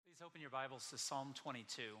Please open your Bibles to Psalm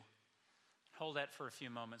 22. Hold that for a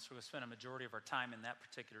few moments. We're going to spend a majority of our time in that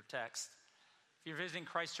particular text. If you're visiting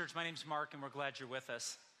Christ Church, my name's Mark, and we're glad you're with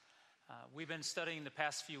us. We've been studying the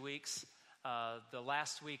past few weeks, the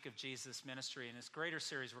last week of Jesus' ministry, in this greater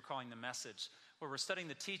series we're calling The Message, where we're studying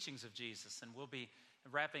the teachings of Jesus, and we'll be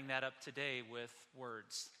wrapping that up today with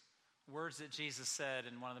words that Jesus said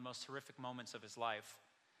in one of the most horrific moments of his life.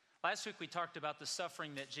 Last week we talked about the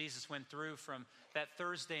suffering that Jesus went through from that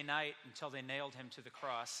Thursday night until they nailed him to the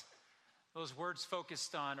cross. Those thoughts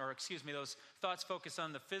focused on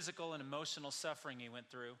the physical and emotional suffering he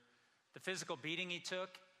went through, the physical beating he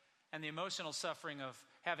took, and the emotional suffering of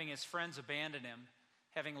having his friends abandon him,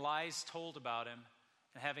 having lies told about him,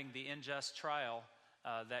 and having the unjust trial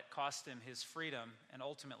that cost him his freedom and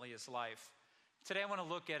ultimately his life. Today I want to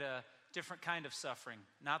look at a different kind of suffering,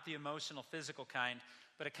 not the emotional, physical kind,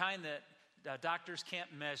 but a kind that doctors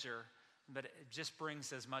can't measure, but it just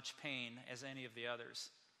brings as much pain as any of the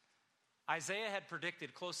others. Isaiah had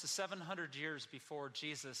predicted close to 700 years before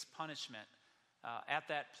Jesus' punishment at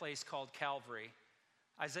that place called Calvary.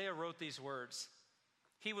 Isaiah wrote these words: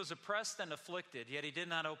 "He was oppressed and afflicted, yet he did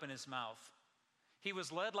not open his mouth. He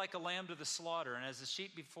was led like a lamb to the slaughter, and as a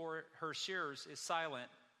sheep before her shearers is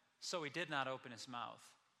silent, so he did not open his mouth."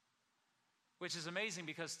 Which is amazing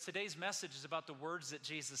because today's message is about the words that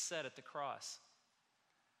Jesus said at the cross.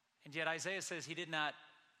 And yet Isaiah says he did not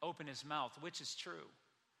open his mouth, which is true.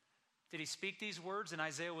 Did he speak these words and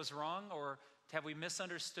Isaiah was wrong, or have we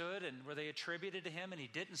misunderstood and were they attributed to him and he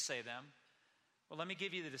didn't say them? Well, let me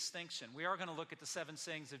give you the distinction. We are going to look at the 7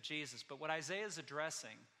 sayings of Jesus, but what Isaiah is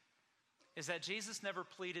addressing is that Jesus never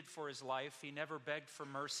pleaded for his life. He never begged for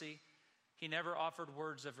mercy. He never offered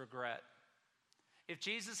words of regret. If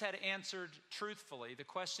Jesus had answered truthfully the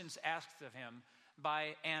questions asked of him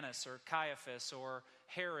by Annas or Caiaphas or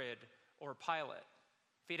Herod or Pilate,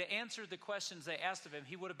 if he'd answered the questions they asked of him,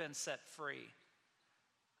 he would have been set free.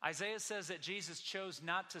 Isaiah says that Jesus chose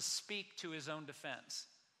not to speak to his own defense.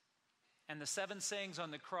 And the 7 sayings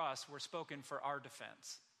on the cross were spoken for our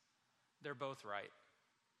defense. They're both right.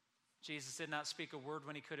 Jesus did not speak a word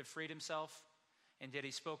when he could have freed himself, and yet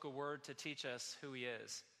he spoke a word to teach us who he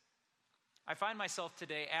is. I find myself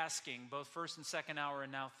today asking, both first and second hour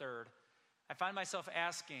and now third, I find myself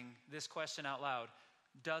asking this question out loud: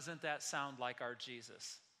 doesn't that sound like our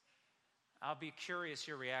Jesus? I'll be curious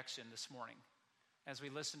your reaction this morning as we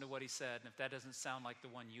listen to what he said, and if that doesn't sound like the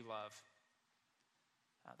one you love.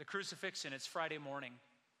 The crucifixion, it's Friday morning.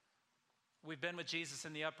 We've been with Jesus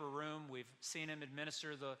in the upper room. We've seen him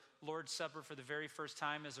administer the Lord's Supper for the very first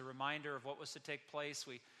time as a reminder of what was to take place.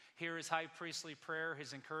 We hear his high priestly prayer,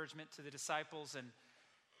 his encouragement to the disciples, and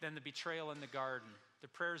then the betrayal in the garden, the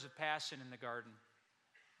prayers of passion in the garden,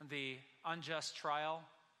 the unjust trial,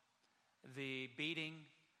 the beating,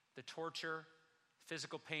 the torture,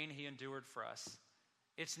 physical pain he endured for us.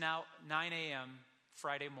 It's now 9 a.m.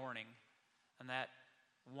 Friday morning on that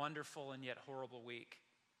wonderful and yet horrible week.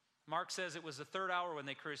 Mark says it was the 3rd hour when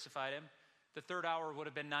they crucified him. The 3rd hour would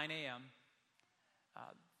have been 9 a.m.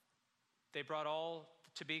 They brought all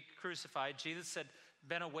to be crucified. Jesus had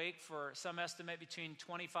been awake for some estimate between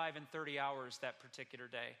 25 and 30 hours that particular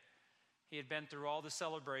day. He had been through all the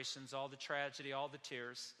celebrations, all the tragedy, all the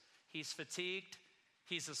tears. He's fatigued,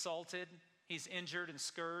 he's assaulted, he's injured and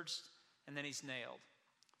scourged, and then he's nailed.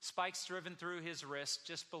 Spikes driven through his wrist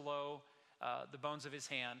just below the bones of his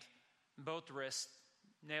hand, both wrists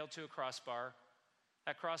nailed to a crossbar.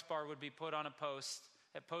 That crossbar would be put on a post.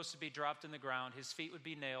 That post would be dropped in the ground. His feet would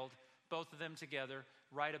be nailed, both of them together,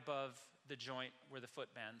 right above the joint where the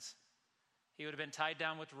foot bends. He would have been tied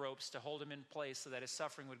down with ropes to hold him in place so that his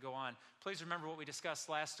suffering would go on. Please remember what we discussed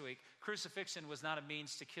last week. Crucifixion was not a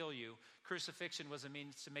means to kill you. Crucifixion was a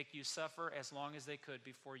means to make you suffer as long as they could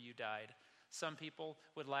before you died. Some people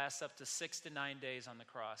would last up to 6 to 9 days on the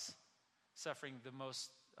cross, suffering the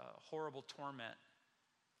most horrible torment.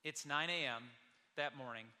 It's 9 a.m. that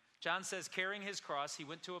morning. John says, carrying his cross, he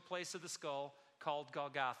went to a place of the skull called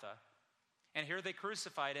Golgotha. And here they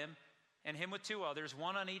crucified him, and him with 2 others,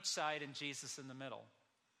 one on each side and Jesus in the middle.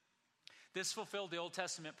 This fulfilled the Old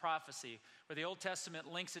Testament prophecy, where the Old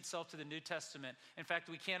Testament links itself to the New Testament. In fact,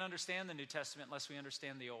 we can't understand the New Testament unless we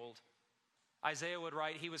understand the Old. Isaiah would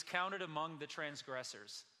write, he was counted among the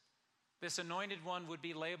transgressors. This anointed one would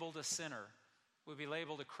be labeled a sinner, would be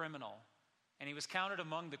labeled a criminal. And he was counted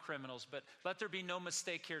among the criminals, but let there be no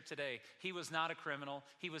mistake here today. He was not a criminal.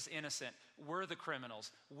 He was innocent. We're the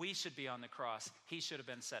criminals. We should be on the cross. He should have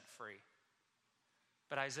been set free.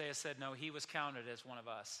 But Isaiah said, no, he was counted as one of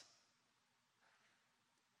us.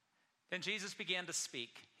 Then Jesus began to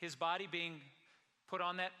speak, his body being put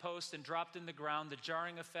on that post and dropped in the ground, the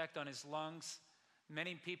jarring effect on his lungs.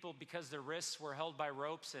 Many people, because their wrists were held by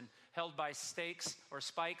ropes and held by stakes or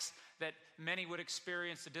spikes, that many would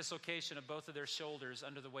experience the dislocation of both of their shoulders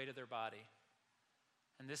under the weight of their body.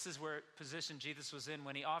 And this is where position Jesus was in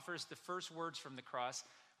when he offers the first words from the cross.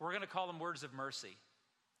 We're going to call them words of mercy.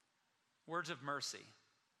 Words of mercy.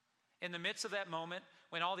 In the midst of that moment,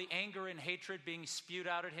 when all the anger and hatred being spewed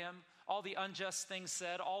out at him, all the unjust things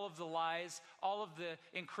said, all of the lies, all of the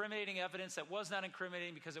incriminating evidence that was not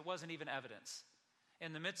incriminating because it wasn't even evidence.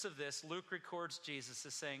 In the midst of this, Luke records Jesus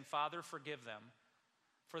as saying, Father, forgive them,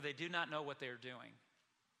 for they do not know what they are doing.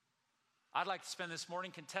 I'd like to spend this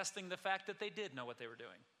morning contesting the fact that they did know what they were doing.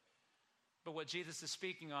 But what Jesus is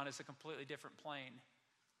speaking on is a completely different plane.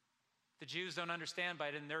 The Jews don't understand by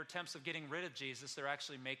it. In their attempts of getting rid of Jesus, they're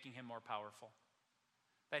actually making him more powerful.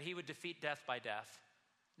 That he would defeat death by death,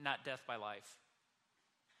 not death by life.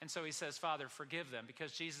 And so he says, Father, forgive them,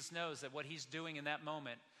 because Jesus knows that what he's doing in that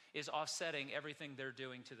moment is offsetting everything they're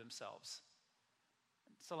doing to themselves.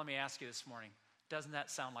 So let me ask you this morning, doesn't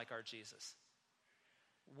that sound like our Jesus?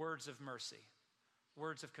 Words of mercy,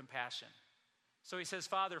 words of compassion. So he says,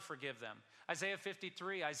 Father, forgive them. Isaiah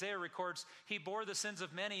 53, Isaiah records, he bore the sins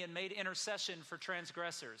of many and made intercession for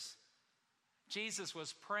transgressors. Jesus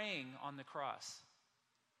was praying on the cross.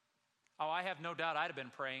 Oh, I have no doubt I'd have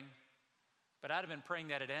been praying, but I'd have been praying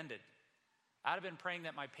that it ended. I'd have been praying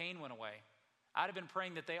that my pain went away. I'd have been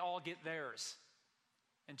praying that they all get theirs.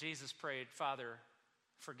 And Jesus prayed, Father,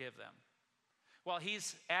 forgive them. While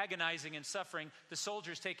he's agonizing and suffering, the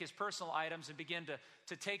soldiers take his personal items and begin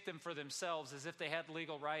to take them for themselves as if they had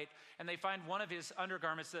legal right. And they find one of his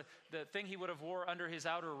undergarments, the thing he would have wore under his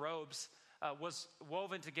outer robes, was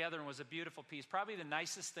woven together and was a beautiful piece. Probably the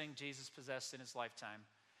nicest thing Jesus possessed in his lifetime.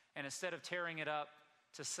 And instead of tearing it up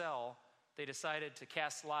to sell, they decided to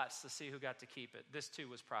cast lots to see who got to keep it. This too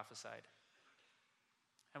was prophesied.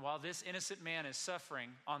 And while this innocent man is suffering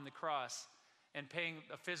on the cross and paying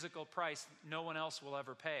a physical price no one else will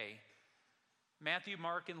ever pay, Matthew,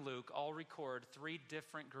 Mark, and Luke all record three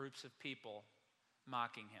different groups of people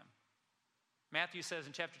mocking him. Matthew says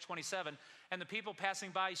in chapter 27, and the people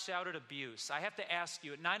passing by shouted abuse. I have to ask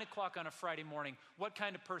you, at 9 o'clock on a Friday morning, what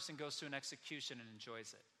kind of person goes to an execution and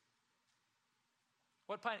enjoys it?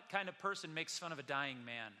 What kind of person makes fun of a dying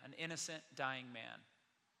man, an innocent dying man?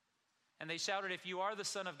 And they shouted, if you are the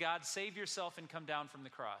Son of God, save yourself and come down from the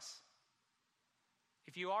cross.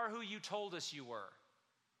 If you are who you told us you were,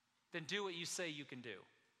 then do what you say you can do.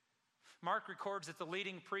 Mark records that the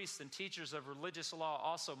leading priests and teachers of religious law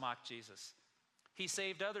also mocked Jesus. He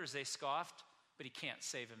saved others, they scoffed, but he can't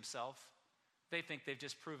save himself. They think they've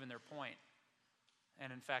just proven their point.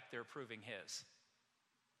 And in fact, they're proving his.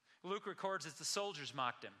 Luke records that the soldiers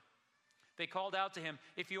mocked him. They called out to him,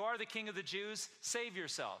 if you are the King of the Jews, save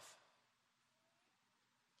yourself.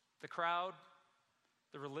 The crowd,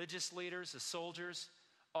 the religious leaders, the soldiers,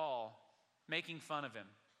 all making fun of him,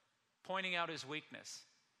 pointing out his weakness,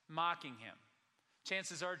 mocking him.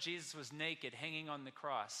 Chances are Jesus was naked, hanging on the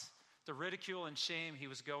cross. The ridicule and shame he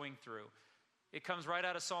was going through. It comes right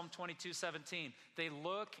out of Psalm 22:17. They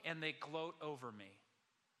look and they gloat over me.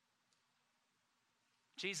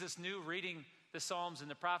 Jesus knew, reading the Psalms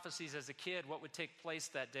and the prophecies as a kid, what would take place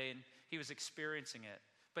that day, and he was experiencing it.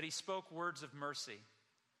 But he spoke words of mercy.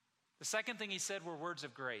 The second thing he said were words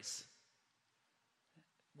of grace.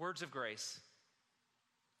 Words of grace.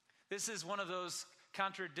 This is one of those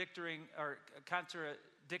contradicting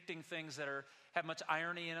things that have much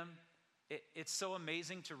irony in them. It's so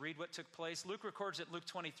amazing to read what took place. Luke records at Luke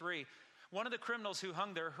 23, one of the criminals who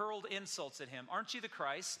hung there hurled insults at him. Aren't you the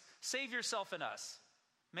Christ? Save yourself and us.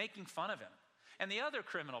 Making fun of him. And the other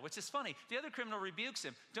criminal, which is funny, the other criminal rebukes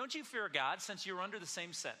him. Don't you fear God, since you're under the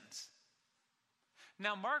same sentence?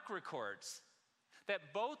 Now Mark records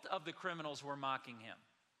that both of the criminals were mocking him.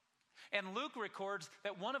 And Luke records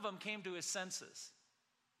that one of them came to his senses.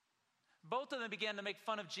 Both of them began to make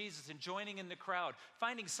fun of Jesus and joining in the crowd,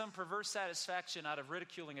 finding some perverse satisfaction out of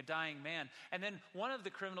ridiculing a dying man. And then one of the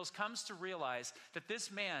criminals comes to realize that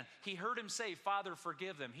this man, he heard him say, Father,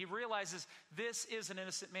 forgive them. He realizes this is an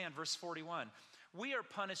innocent man. Verse 41, we are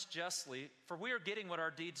punished justly, for we are getting what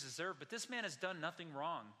our deeds deserve, but this man has done nothing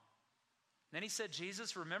wrong. Then he said,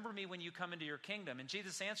 Jesus, remember me when you come into your kingdom. And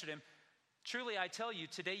Jesus answered him, truly I tell you,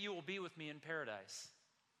 today you will be with me in paradise.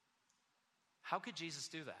 How could Jesus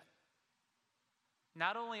do that?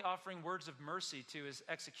 Not only offering words of mercy to his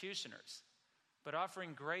executioners, but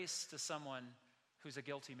offering grace to someone who's a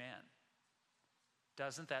guilty man.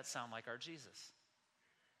 Doesn't that sound like our Jesus?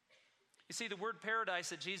 You see, the word paradise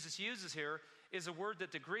that Jesus uses here is a word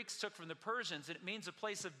that the Greeks took from the Persians, and it means a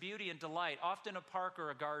place of beauty and delight, often a park or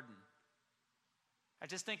a garden. I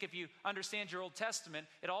just think if you understand your Old Testament,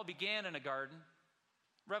 it all began in a garden.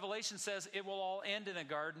 Revelation says it will all end in a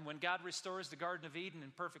garden when God restores the Garden of Eden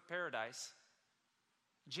in perfect paradise.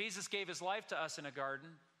 Jesus gave his life to us in a garden.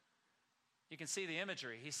 You can see the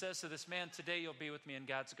imagery. He says to this man, today you'll be with me in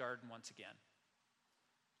God's garden once again.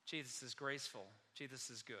 Jesus is graceful. Jesus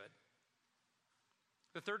is good.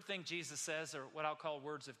 The third thing Jesus says are what I'll call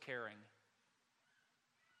words of caring.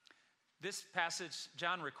 This passage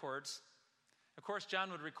John records. Of course,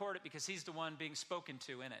 John would record it because he's the one being spoken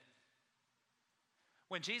to in it.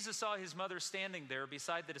 When Jesus saw his mother standing there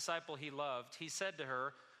beside the disciple he loved, he said to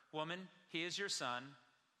her, "Woman, he is your son."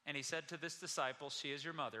 And he said to this disciple, "She is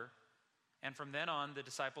your mother." And from then on, the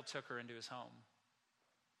disciple took her into his home.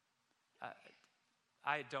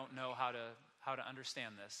 I don't know how to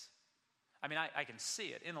understand this. I mean, I can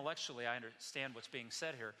see it. Intellectually, I understand what's being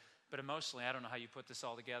said here. But emotionally, I don't know how you put this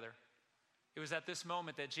all together. It was at this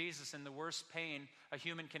moment that Jesus, in the worst pain a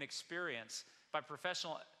human can experience by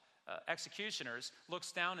professional executioners,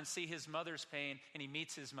 looks down and sees his mother's pain, and he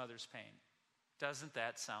meets his mother's pain. Doesn't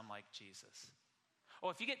that sound like Jesus? Oh,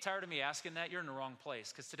 if you get tired of me asking that, you're in the wrong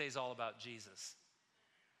place, because today's all about Jesus.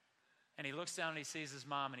 And he looks down and he sees his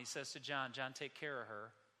mom, and he says to John, "John, take care of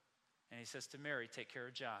her." And he says to Mary, "Take care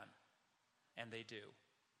of John." And they do.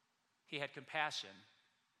 He had compassion.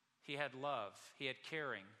 He had love. He had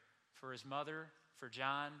caring for his mother, for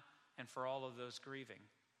John, and for all of those grieving.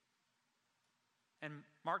 And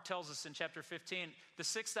Mark tells us in chapter 15, the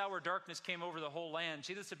 6th hour darkness came over the whole land.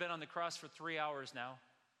 Jesus had been on the cross for 3 hours now.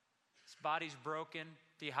 His body's broken,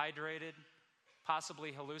 dehydrated,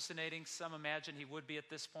 possibly hallucinating. Some imagine he would be at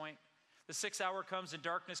this point. The 6th hour comes and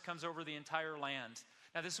darkness comes over the entire land.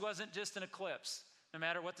 Now, this wasn't just an eclipse, no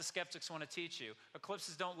matter what the skeptics want to teach you.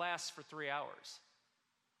 Eclipses don't last for 3 hours.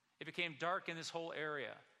 It became dark in this whole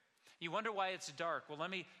area. You wonder why it's dark. Well, let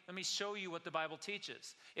me show you what the Bible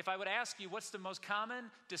teaches. If I would ask you what's the most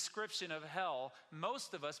common description of hell,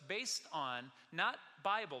 most of us, based on, not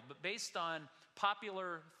Bible, but based on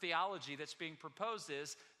popular theology that's being proposed,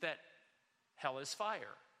 is that hell is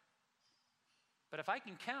fire. But if I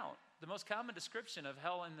can count, the most common description of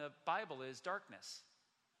hell in the Bible is darkness.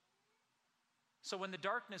 So when the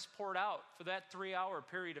darkness poured out for that 3-hour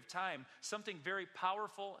period of time, something very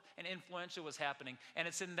powerful and influential was happening. And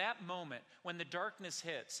it's in that moment when the darkness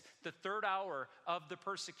hits, the 3rd hour of the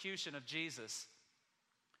persecution of Jesus,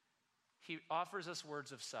 he offers us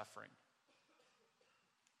words of suffering.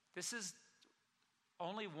 This is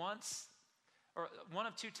only once, or one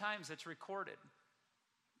of 2 times that's recorded,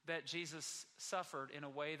 that Jesus suffered in a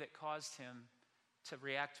way that caused him to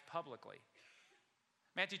react publicly.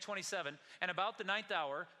 Matthew 27, and about the 9th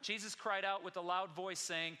hour, Jesus cried out with a loud voice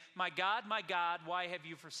saying, my God, why have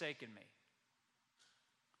you forsaken me?"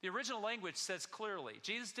 The original language says clearly,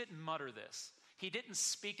 Jesus didn't mutter this. He didn't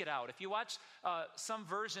speak it out. If you watch some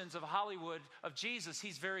versions of Hollywood of Jesus,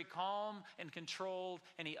 he's very calm and controlled,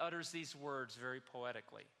 and he utters these words very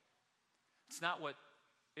poetically. It's not what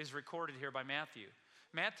is recorded here by Matthew.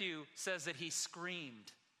 Matthew says that he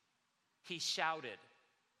screamed, he shouted,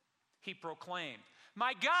 he proclaimed,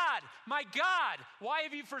 my God, why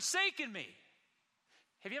have you forsaken me?"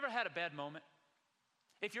 Have you ever had a bad moment?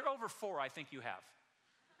 If you're over 4, I think you have.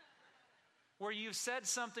 Where you've said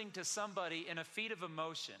something to somebody in a feat of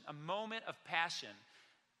emotion, a moment of passion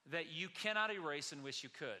that you cannot erase and wish you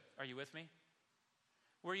could. Are you with me?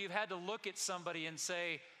 Where you've had to look at somebody and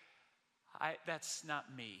say, that's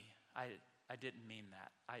not me. I didn't mean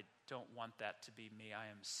that. I don't want that to be me. I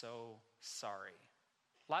am so sorry.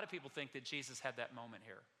 A lot of people think that Jesus had that moment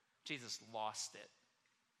here. Jesus lost it.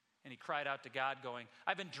 And he cried out to God going,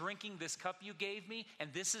 I've been drinking this cup you gave me,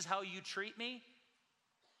 and this is how you treat me?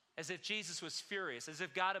 As if Jesus was furious, as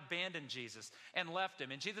if God abandoned Jesus and left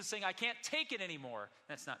him. And Jesus saying, I can't take it anymore.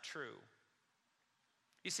 That's not true.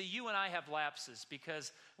 You see, you and I have lapses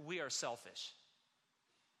because we are selfish.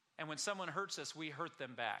 And when someone hurts us, we hurt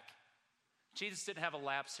them back. Jesus didn't have a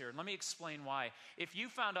lapse here. And let me explain why. If you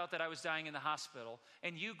found out that I was dying in the hospital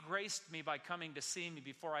and you graced me by coming to see me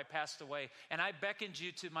before I passed away, and I beckoned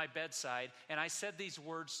you to my bedside and I said these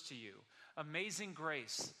words to you, amazing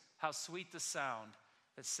grace, how sweet the sound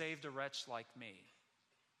that saved a wretch like me,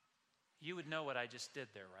 you would know what I just did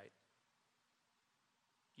there, right?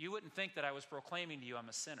 You wouldn't think that I was proclaiming to you I'm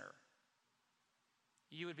a sinner.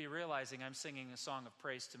 You would be realizing I'm singing a song of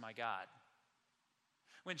praise to my God.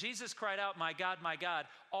 When Jesus cried out, my God,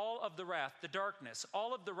 all of the wrath, the darkness,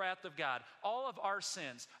 all of the wrath of God, all of our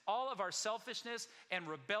sins, all of our selfishness and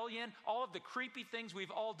rebellion, all of the creepy things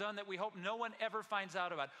we've all done that we hope no one ever finds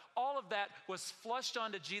out about, all of that was flushed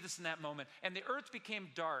onto Jesus in that moment, and the earth became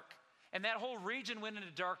dark. And that whole region went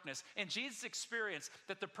into darkness. And Jesus experienced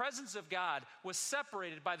that the presence of God was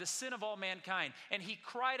separated by the sin of all mankind. And he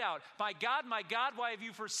cried out, my God, why have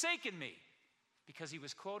you forsaken me? Because he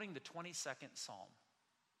was quoting the 22nd Psalm.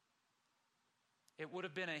 It would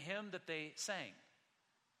have been a hymn that they sang,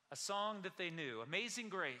 a song that they knew. Amazing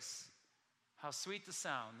grace, how sweet the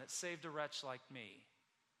sound that saved a wretch like me.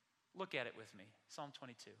 Look at it with me, Psalm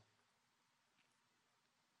 22.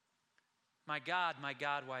 My God,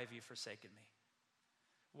 why have you forsaken me?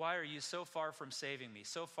 Why are you so far from saving me,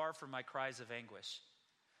 so far from my cries of anguish?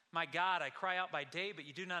 My God, I cry out by day, but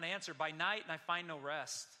you do not answer. By night, and I find no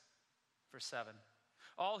rest. Verse 7.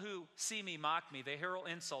 All who see me mock me. They hurl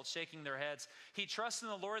insults, shaking their heads. He trusts in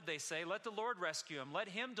the Lord, they say. Let the Lord rescue him. Let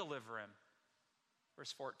him deliver him.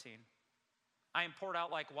 Verse 14. I am poured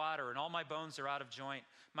out like water, and all my bones are out of joint.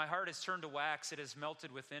 My heart is turned to wax. It is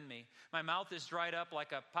melted within me. My mouth is dried up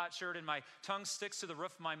like a potsherd, and my tongue sticks to the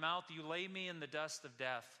roof of my mouth. You lay me in the dust of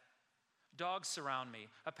death. Dogs surround me.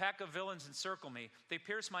 A pack of villains encircle me. They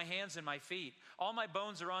pierce my hands and my feet. All my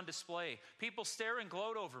bones are on display. People stare and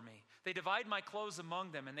gloat over me. They divide my clothes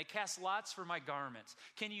among them, and they cast lots for my garments.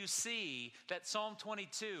 Can you see that Psalm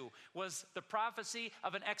 22 was the prophecy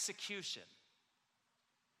of an execution?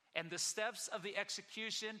 And the steps of the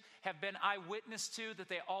execution have been eyewitness to that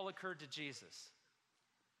they all occurred to Jesus.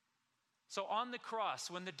 So on the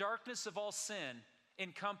cross, when the darkness of all sin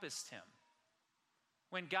encompassed him,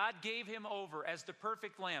 when God gave him over as the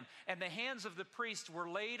perfect lamb, and the hands of the priest were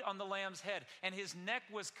laid on the lamb's head, and his neck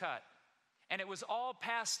was cut, and it was all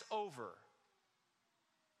passed over.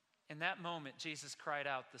 In that moment, Jesus cried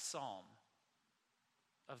out the psalm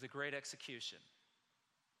of the great execution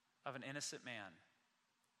of an innocent man.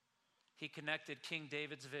 He connected King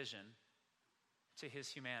David's vision to his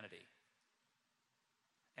humanity.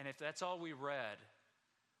 And if that's all we read,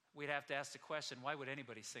 we'd have to ask the question, why would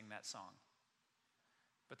anybody sing that song?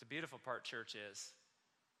 But the beautiful part, church, is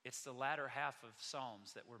it's the latter half of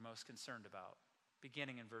Psalms that we're most concerned about,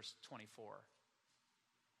 beginning in verse 24.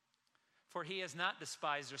 For he has not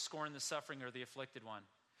despised or scorned the suffering or the afflicted one.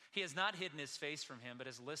 He has not hidden his face from him, but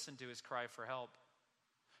has listened to his cry for help.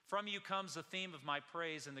 From you comes the theme of my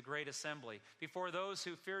praise in the great assembly. Before those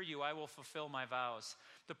who fear you, I will fulfill my vows.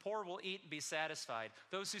 The poor will eat and be satisfied.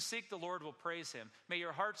 Those who seek the Lord will praise him. May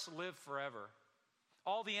your hearts live forever.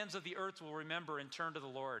 All the ends of the earth will remember and turn to the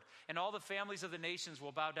Lord, and all the families of the nations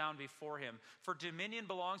will bow down before him. For dominion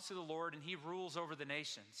belongs to the Lord, and he rules over the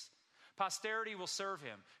nations. Posterity will serve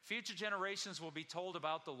him. Future generations will be told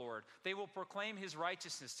about the Lord. They will proclaim his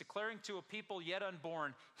righteousness, declaring to a people yet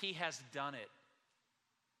unborn, he has done it.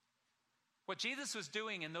 What Jesus was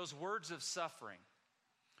doing in those words of suffering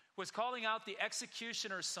was calling out the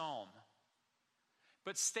executioner's psalm,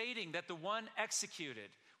 but stating that the one executed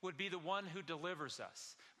would be the one who delivers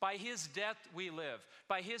us. By his death we live.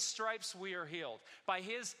 By his stripes we are healed. By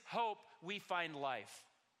his hope we find life.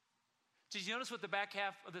 Did you notice what the back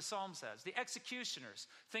half of the psalm says? The executioners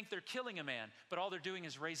think they're killing a man, but all they're doing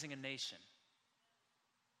is raising a nation.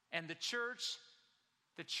 And the church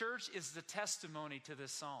is the testimony to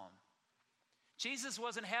this psalm. Jesus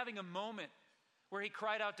wasn't having a moment where he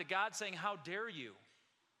cried out to God saying, how dare you?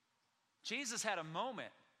 Jesus had a moment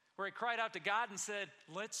where he cried out to God and said,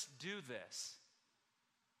 let's do this.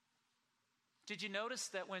 Did you notice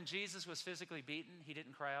that when Jesus was physically beaten, he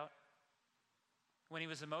didn't cry out? When he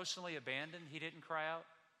was emotionally abandoned, he didn't cry out?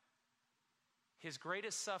 His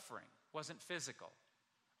greatest suffering wasn't physical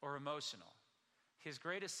or emotional. His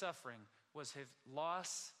greatest suffering was his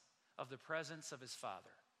loss of the presence of his Father.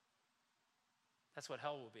 That's what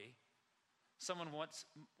hell will be. Someone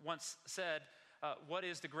once said, what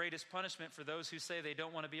is the greatest punishment for those who say they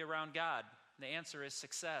don't want to be around God? And the answer is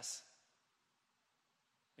success.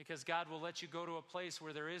 Because God will let you go to a place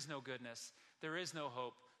where there is no goodness, there is no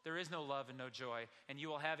hope, there is no love and no joy, and you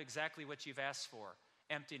will have exactly what you've asked for: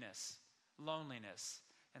 emptiness, loneliness,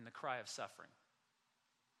 and the cry of suffering.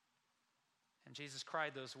 And Jesus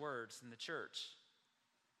cried those words in the church.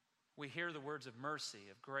 We hear the words of mercy,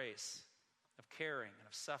 of grace, of caring, and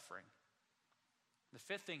of suffering. The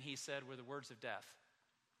fifth thing he said were the words of death.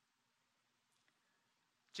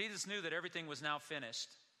 Jesus knew that everything was now finished.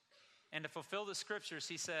 And to fulfill the scriptures,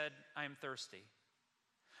 he said, I am thirsty.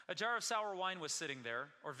 A jar of sour wine was sitting there,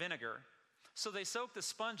 or vinegar. So they soaked the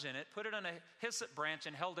sponge in it, put it on a hyssop branch,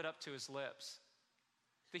 and held it up to his lips.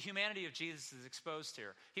 The humanity of Jesus is exposed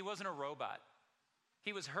here. He wasn't a robot.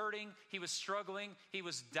 He was hurting, he was struggling, he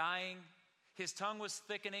was dying. His tongue was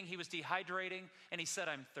thickening, he was dehydrating, and he said,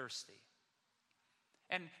 I'm thirsty.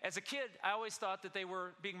 And as a kid, I always thought that they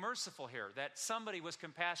were being merciful here, that somebody was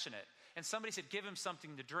compassionate. And somebody said, give him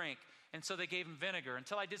something to drink. And so they gave him vinegar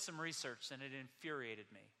until I did some research, and it infuriated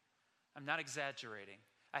me. I'm not exaggerating.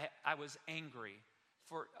 I was angry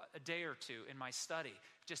for a day or two in my study,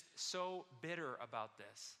 just so bitter about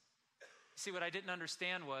this. See, what I didn't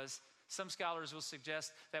understand was, some scholars will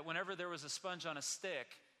suggest that whenever there was a sponge on a stick,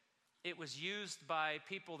 it was used by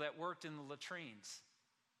people that worked in the latrines.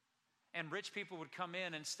 And rich people would come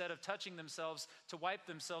in, instead of touching themselves to wipe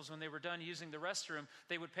themselves when they were done using the restroom,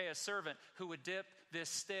 they would pay a servant who would dip this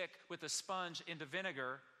stick with a sponge into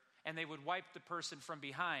vinegar, and they would wipe the person from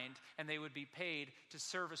behind, and they would be paid to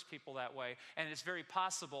service people that way. And it's very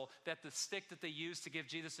possible that the stick that they used to give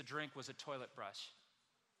Jesus a drink was a toilet brush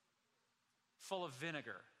full of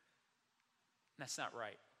vinegar. And that's not right.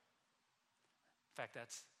 In fact,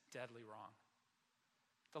 that's deadly wrong.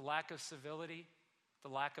 The lack of civility, the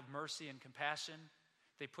lack of mercy and compassion,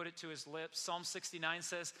 they put it to his lips. Psalm 69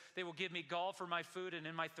 says, they will give me gall for my food, and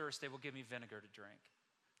in my thirst they will give me vinegar to drink.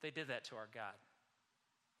 They did that to our God.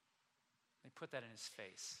 They put that in his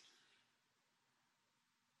face.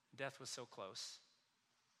 Death was so close.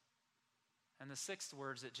 And the sixth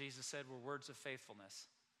words that Jesus said were words of faithfulness.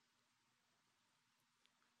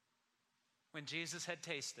 When Jesus had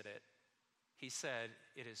tasted it, he said,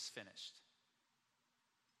 it is finished.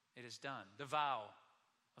 It is done. The vow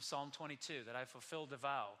of Psalm 22, that I fulfilled the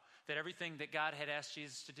vow, that everything that God had asked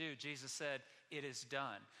Jesus to do, Jesus said, it is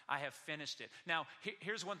done. I have finished it. Now,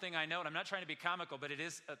 here's one thing I know, and I'm not trying to be comical, but it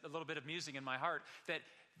is a little bit amusing in my heart, that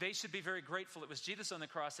they should be very grateful it was Jesus on the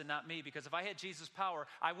cross and not me, because if I had Jesus' power,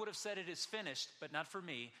 I would have said it is finished, but not for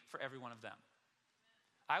me, for every one of them.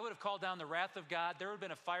 I would have called down the wrath of God. There would have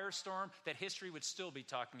been a firestorm that history would still be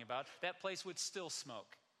talking about. That place would still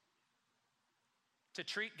smoke. To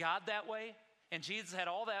treat God that way, and Jesus had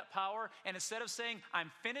all that power, and instead of saying, I'm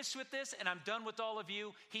finished with this and I'm done with all of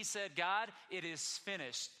you, he said, God, it is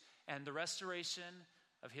finished. And the restoration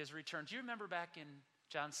of his return. Do you remember back in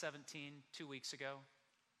John 17, 2 weeks ago,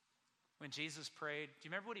 when Jesus prayed? Do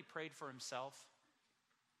you remember what he prayed for himself?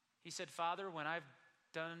 He said, Father, when I've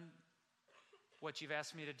done what you've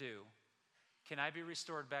asked me to do, can I be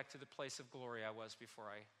restored back to the place of glory I was before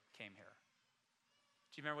I came here?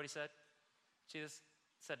 Do you remember what he said? Jesus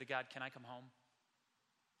said to God, can I come home?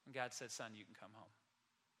 And God said, son, you can come home.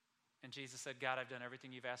 And Jesus said, God, I've done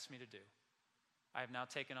everything you've asked me to do. I have now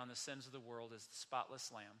taken on the sins of the world as the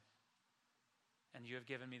spotless lamb, and you have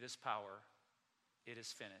given me this power. It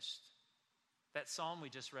is finished. That psalm we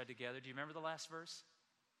just read together, do you remember the last verse?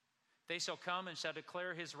 They shall come and shall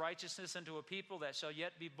declare his righteousness unto a people that shall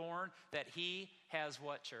yet be born, that he has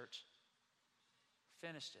what, church?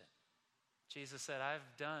 Finished it. Jesus said,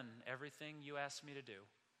 I've done everything you asked me to do.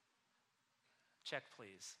 Check,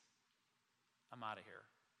 please. I'm out of here.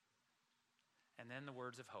 And then the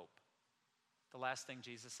words of hope. The last thing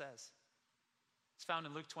Jesus says. It's found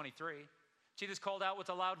in Luke 23. Jesus called out with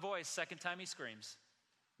a loud voice. Second time he screams.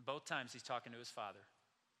 Both times he's talking to his Father.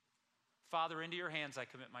 Father, into your hands I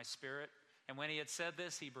commit my spirit. And when he had said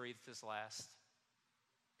this, he breathed his last.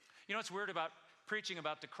 You know what's weird about preaching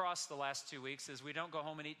about the cross the last 2 weeks is we don't go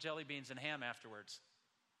home and eat jelly beans and ham afterwards.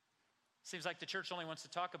 Seems like the church only wants to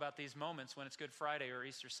talk about these moments when it's Good Friday or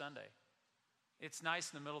Easter Sunday. It's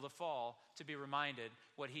nice in the middle of the fall to be reminded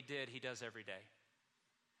what he did, he does every day.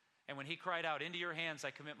 And when he cried out, into your hands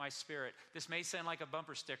I commit my spirit, this may sound like a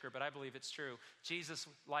bumper sticker, but I believe it's true. Jesus'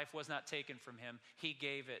 life was not taken from him. He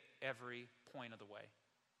gave it every point of the way.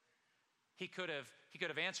 He could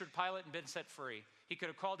have answered Pilate and been set free. He could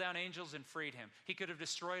have called down angels and freed him. He could have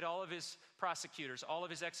destroyed all of his prosecutors, all of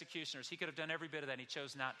his executioners. He could have done every bit of that, and he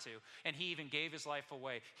chose not to. And he even gave his life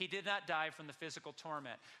away. He did not die from the physical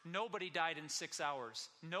torment. Nobody died in 6 hours.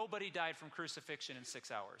 Nobody died from crucifixion in 6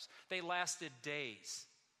 hours. They lasted days.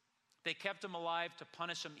 They kept him alive to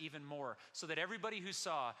punish him even more, so that everybody who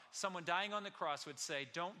saw someone dying on the cross would say,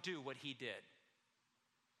 don't do what he did.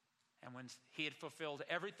 And when he had fulfilled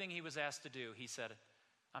everything he was asked to do, he said,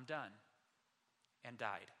 I'm done, and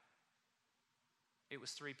died. It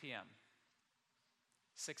was 3 p.m.,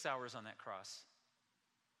 6 hours on that cross.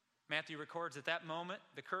 Matthew records at that moment,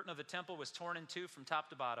 the curtain of the temple was torn in two from top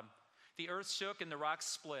to bottom. The earth shook and the rocks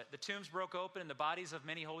split. The tombs broke open and the bodies of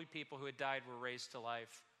many holy people who had died were raised to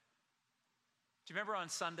life. Do you remember on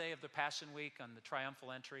Sunday of the Passion Week, on the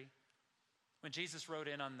triumphal entry, when Jesus rode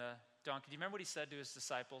in on the donkey? Do you remember what he said to his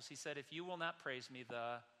disciples? He said, if you will not praise me,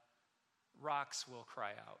 the rocks will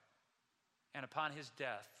cry out. And upon his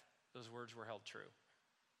death, those words were held true.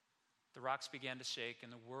 The rocks began to shake,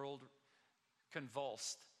 and the world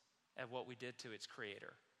convulsed at what we did to its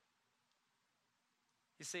creator.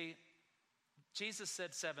 You see, Jesus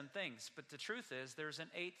said 7 things, but the truth is there's an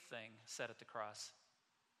 8th thing said at the cross.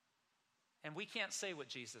 And we can't say what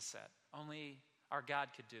Jesus said. Only our God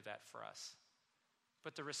could do that for us.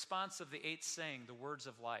 But the response of the 8th saying, the words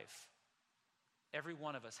of life, every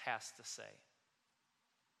one of us has to say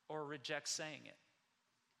or reject saying it.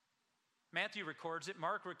 Matthew records it,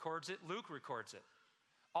 Mark records it, Luke records it.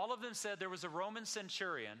 All of them said there was a Roman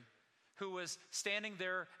centurion who was standing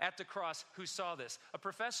there at the cross who saw this. A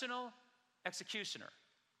professional executioner.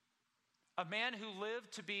 A man who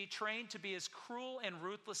lived to be trained to be as cruel and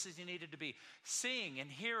ruthless as he needed to be. Seeing and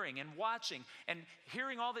hearing and watching and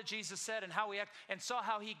hearing all that Jesus said and how he acted, and saw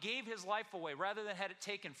how he gave his life away rather than had it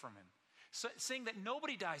taken from him. So, seeing that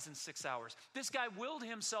nobody dies in 6 hours. This guy willed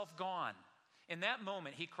himself gone. In that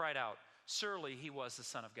moment, he cried out, surely he was the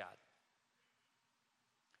Son of God.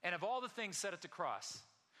 And of all the things said at the cross,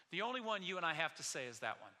 the only one you and I have to say is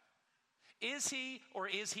that one. Is he or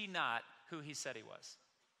is he not who he said he was?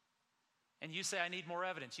 And you say, I need more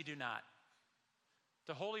evidence. You do not.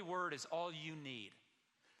 The Holy Word is all you need.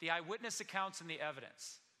 The eyewitness accounts and the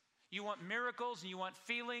evidence. You want miracles and you want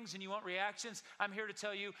feelings and you want reactions. I'm here to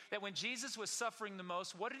tell you that when Jesus was suffering the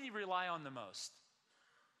most, what did he rely on the most?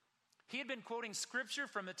 He had been quoting scripture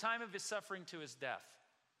from the time of his suffering to his death.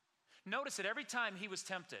 Notice that every time he was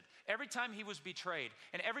tempted, every time he was betrayed,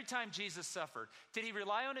 and every time Jesus suffered, did he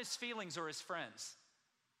rely on his feelings or his friends?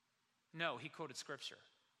 No, he quoted scripture.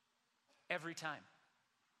 Every time.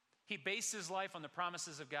 He based his life on the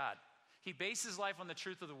promises of God. He based his life on the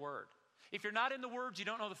truth of the Word. If you're not in the Word, you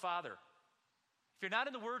don't know the Father. If you're not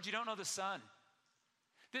in the Word, you don't know the Son.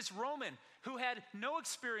 This Roman who had no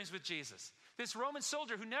experience with Jesus, this Roman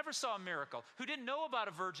soldier who never saw a miracle, who didn't know about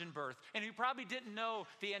a virgin birth, and who probably didn't know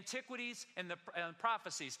the antiquities and the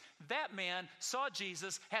prophecies, that man saw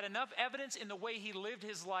Jesus, had enough evidence in the way he lived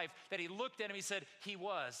his life that he looked at him, he said, he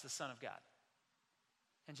was the Son of God.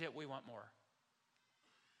 And yet we want more.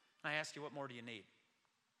 I ask you, what more do you need?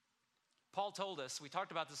 Paul told us, we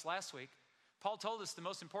talked about this last week, Paul told us the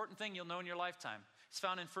most important thing you'll know in your lifetime. It's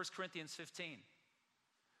found in 1 Corinthians 15.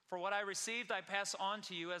 For what I received, I pass on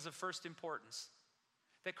to you as of first importance.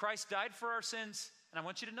 That Christ died for our sins, and I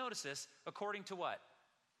want you to notice this, according to what?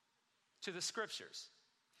 To the Scriptures.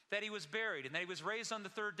 That he was buried, and that he was raised on the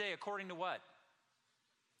 3rd day, according to what?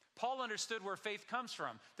 Paul understood where faith comes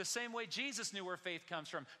from, the same way Jesus knew where faith comes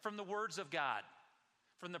from the words of God,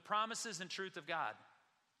 from the promises and truth of God.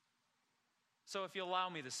 So if you allow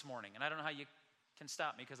me this morning, and I don't know how you can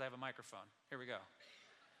stop me because I have a microphone. Here we go.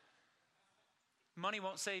 Money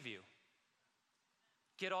won't save you.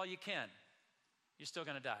 Get all you can. You're still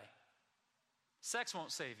going to die. Sex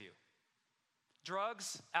won't save you.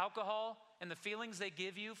 Drugs, alcohol, and the feelings they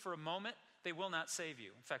give you for a moment, they will not save you.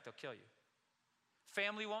 In fact, they'll kill you.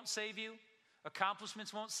 Family won't save you.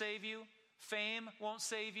 Accomplishments won't save you. Fame won't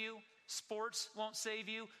save you. Sports won't save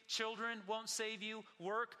you. Children won't save you.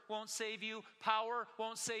 Work won't save you. Power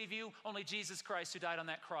won't save you. Only Jesus Christ, who died on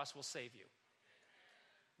that cross, will save you.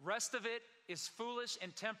 Rest of it is foolish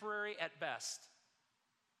and temporary at best.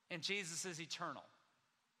 And Jesus is eternal.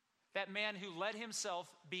 That man who let himself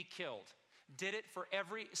be killed did it for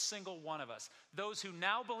every single one of us. Those who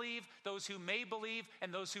now believe, those who may believe,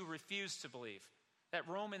 and those who refuse to believe. That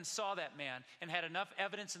Roman saw that man and had enough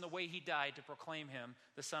evidence in the way he died to proclaim him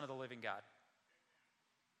the Son of the living God.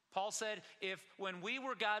 Paul said, if when we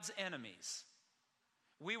were God's enemies,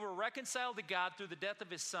 we were reconciled to God through the death of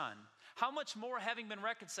his Son, how much more, having been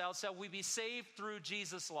reconciled, shall we be saved through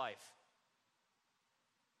Jesus' life?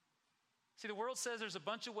 See, the world says there's a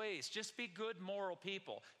bunch of ways. Just be good, moral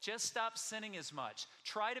people. Just stop sinning as much.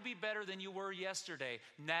 Try to be better than you were yesterday.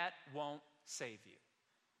 That won't save you.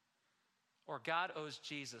 Or God owes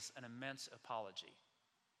Jesus an immense apology.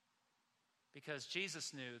 Because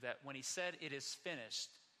Jesus knew that when he said it is finished,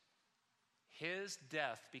 his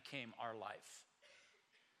death became our life.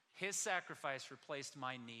 His sacrifice replaced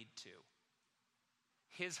my need to.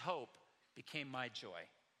 His hope became my joy.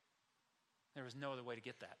 There was no other way to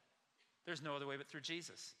get that. There's no other way but through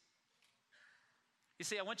Jesus. You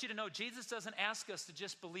see, I want you to know Jesus doesn't ask us to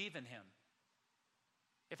just believe in him.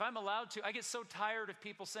 If I'm allowed to, I get so tired of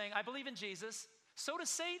people saying, I believe in Jesus. So does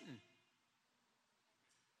Satan.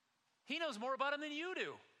 He knows more about him than you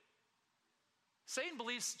do. Satan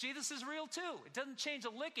believes Jesus is real too. It doesn't change a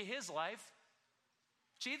lick of his life.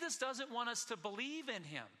 Jesus doesn't want us to believe in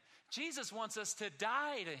him. Jesus wants us to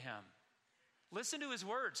die to him. Listen to his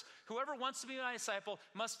words. Whoever wants to be my disciple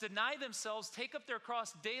must deny themselves, take up their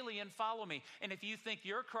cross daily and follow me. And if you think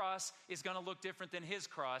your cross is going to look different than his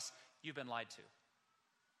cross, you've been lied to.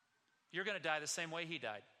 You're going to die the same way he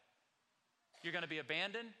died. You're going to be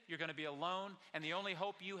abandoned, you're going to be alone, and the only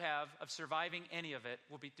hope you have of surviving any of it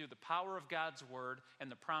will be through the power of God's word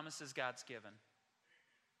and the promises God's given.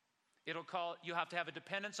 You have to have a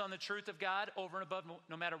dependence on the truth of God over and above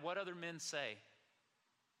no matter what other men say.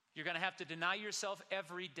 You're going to have to deny yourself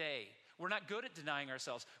every day. We're not good at denying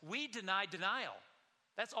ourselves. We deny denial.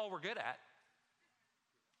 That's all we're good at.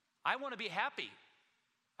 I want to be happy.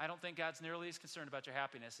 I don't think God's nearly as concerned about your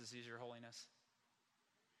happiness as he is your holiness.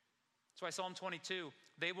 That's why Psalm 22,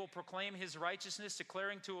 they will proclaim his righteousness,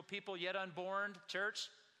 declaring to a people yet unborn, church,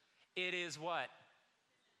 it is what?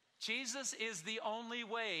 Jesus is the only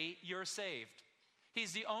way you're saved.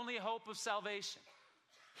 He's the only hope of salvation.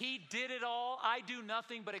 He did it all. I do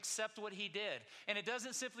nothing but accept what he did. And it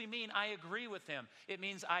doesn't simply mean I agree with him. It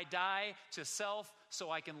means I die to self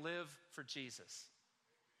so I can live for Jesus.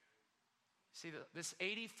 See, this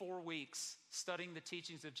 84 weeks studying the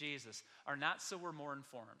teachings of Jesus are not so we're more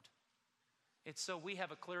informed. It's so we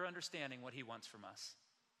have a clear understanding what he wants from us.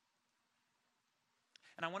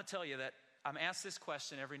 And I want to tell you that I'm asked this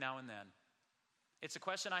question every now and then. It's a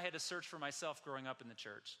question I had to search for myself growing up in the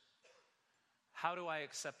church. How do I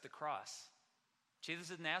accept the cross?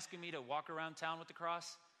 Jesus isn't asking me to walk around town with the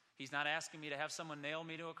cross. He's not asking me to have someone nail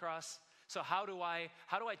me to a cross. So how do I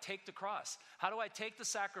take the cross? How do I take the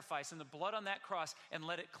sacrifice and the blood on that cross and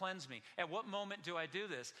let it cleanse me? At what moment do I do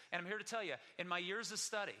this? And I'm here to tell you, in my years of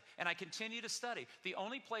study, and I continue to study, the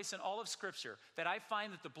only place in all of Scripture that I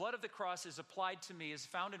find that the blood of the cross is applied to me is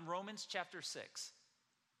found in Romans chapter 6.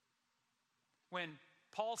 When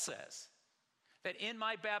Paul says that in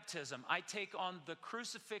my baptism, I take on the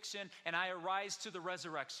crucifixion and I arise to the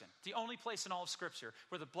resurrection. The only place in all of Scripture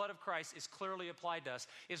where the blood of Christ is clearly applied to us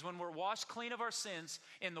is when we're washed clean of our sins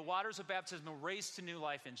in the waters of baptism and raised to new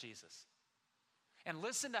life in Jesus. And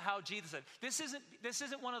listen to how Jesus said, this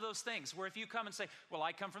isn't one of those things where if you come and say, well,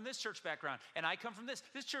 I come from this church background and I come from this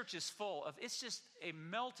church is full of, it's just a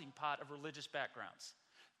melting pot of religious backgrounds.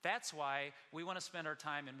 That's why we want to spend our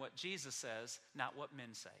time in what Jesus says, not what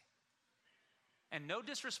men say. And no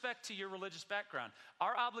disrespect to your religious background.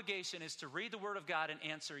 Our obligation is to read the Word of God and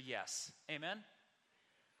answer yes. Amen?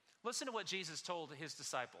 Listen to what Jesus told his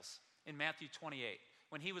disciples in Matthew 28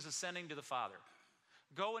 when he was ascending to the Father.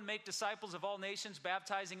 Go and make disciples of all nations,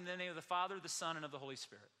 baptizing in the name of the Father, the Son, and of the Holy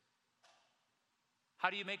Spirit. How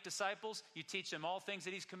do you make disciples? You teach them all things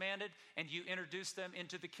that he's commanded, and you introduce them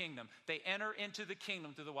into the kingdom. They enter into the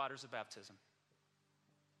kingdom through the waters of baptism.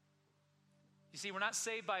 You see, we're not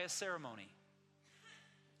saved by a ceremony.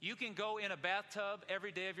 You can go in a bathtub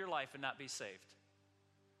every day of your life and not be saved.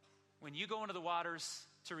 When you go into the waters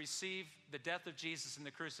to receive the death of Jesus and the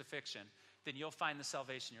crucifixion, then you'll find the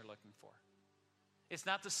salvation you're looking for. It's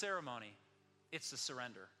not the ceremony, it's the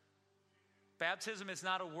surrender. Baptism is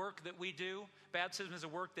not a work that we do. Baptism is a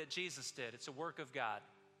work that Jesus did. It's a work of God.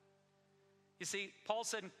 You see, Paul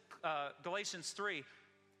said in Galatians 3,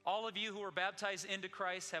 all of you who are baptized into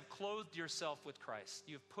Christ have clothed yourself with Christ.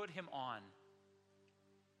 You've put him on.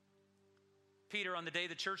 Peter, on the day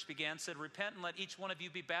the church began, said, repent and let each one of you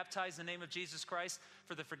be baptized in the name of Jesus Christ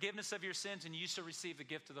for the forgiveness of your sins, and you shall receive the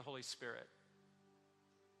gift of the Holy Spirit.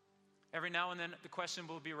 Every now and then the question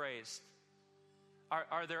will be raised.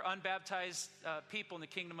 Are there unbaptized people in the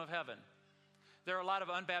kingdom of heaven? There are a lot of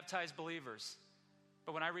unbaptized believers.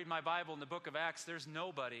 But when I read my Bible in the book of Acts, there's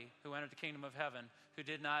nobody who entered the kingdom of heaven who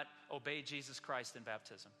did not obey Jesus Christ in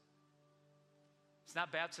baptism. It's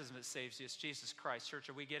not baptism that saves you, it's Jesus Christ. Church,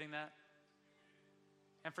 are we getting that?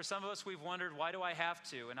 And for some of us, we've wondered, why do I have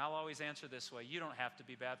to? And I'll always answer this way. You don't have to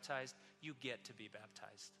be baptized. You get to be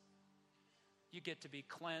baptized. You get to be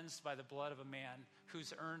cleansed by the blood of a man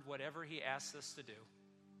who's earned whatever he asks us to do.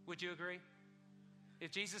 Would you agree?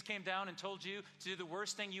 If Jesus came down and told you to do the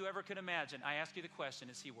worst thing you ever could imagine, I ask you the question,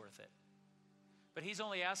 is he worth it? But he's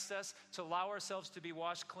only asked us to allow ourselves to be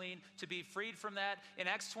washed clean, to be freed from that. In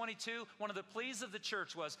Acts 22, one of the pleas of the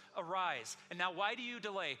church was, arise. And now why do you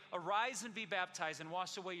delay? Arise and be baptized and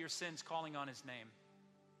wash away your sins, calling on his name.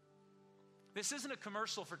 This isn't a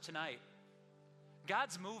commercial for tonight.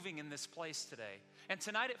 God's moving in this place today. And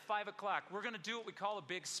tonight at 5 o'clock, we're going to do what we call a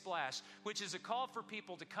big splash, which is a call for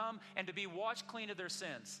people to come and to be washed clean of their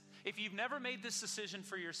sins. If you've never made this decision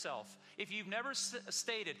for yourself, if you've never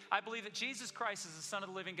stated, I believe that Jesus Christ is the Son of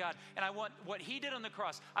the living God, and I want what he did on the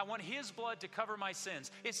cross, I want his blood to cover my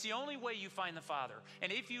sins. It's the only way you find the Father.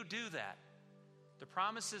 And if you do that, the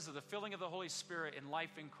promises of the filling of the Holy Spirit and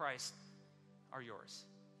life in Christ are yours.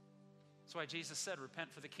 That's why Jesus said,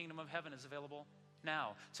 repent, for the kingdom of heaven is available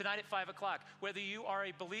now. Tonight at 5 o'clock, whether you are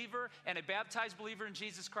a believer and a baptized believer in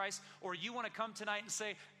Jesus Christ, or you want to come tonight and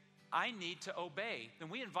say, I need to obey, then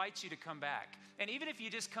we invite you to come back. And even if you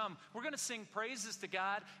just come, we're going to sing praises to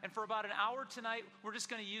God. And for about an hour tonight, we're just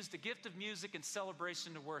going to use the gift of music and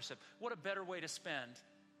celebration to worship. What a better way to spend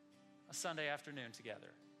a Sunday afternoon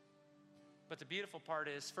together. But the beautiful part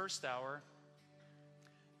is, first hour,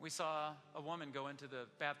 we saw a woman go into the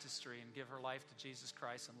baptistry and give her life to Jesus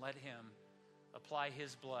Christ and let him apply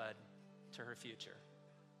his blood to her future.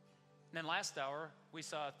 And then last hour, we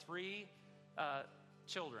saw 3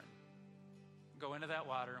 children go into that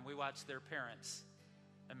water, and we watched their parents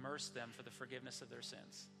immerse them for the forgiveness of their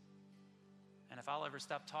sins. And if I'll ever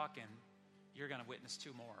stop talking, you're going to witness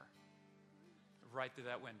 2 more right through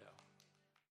that window.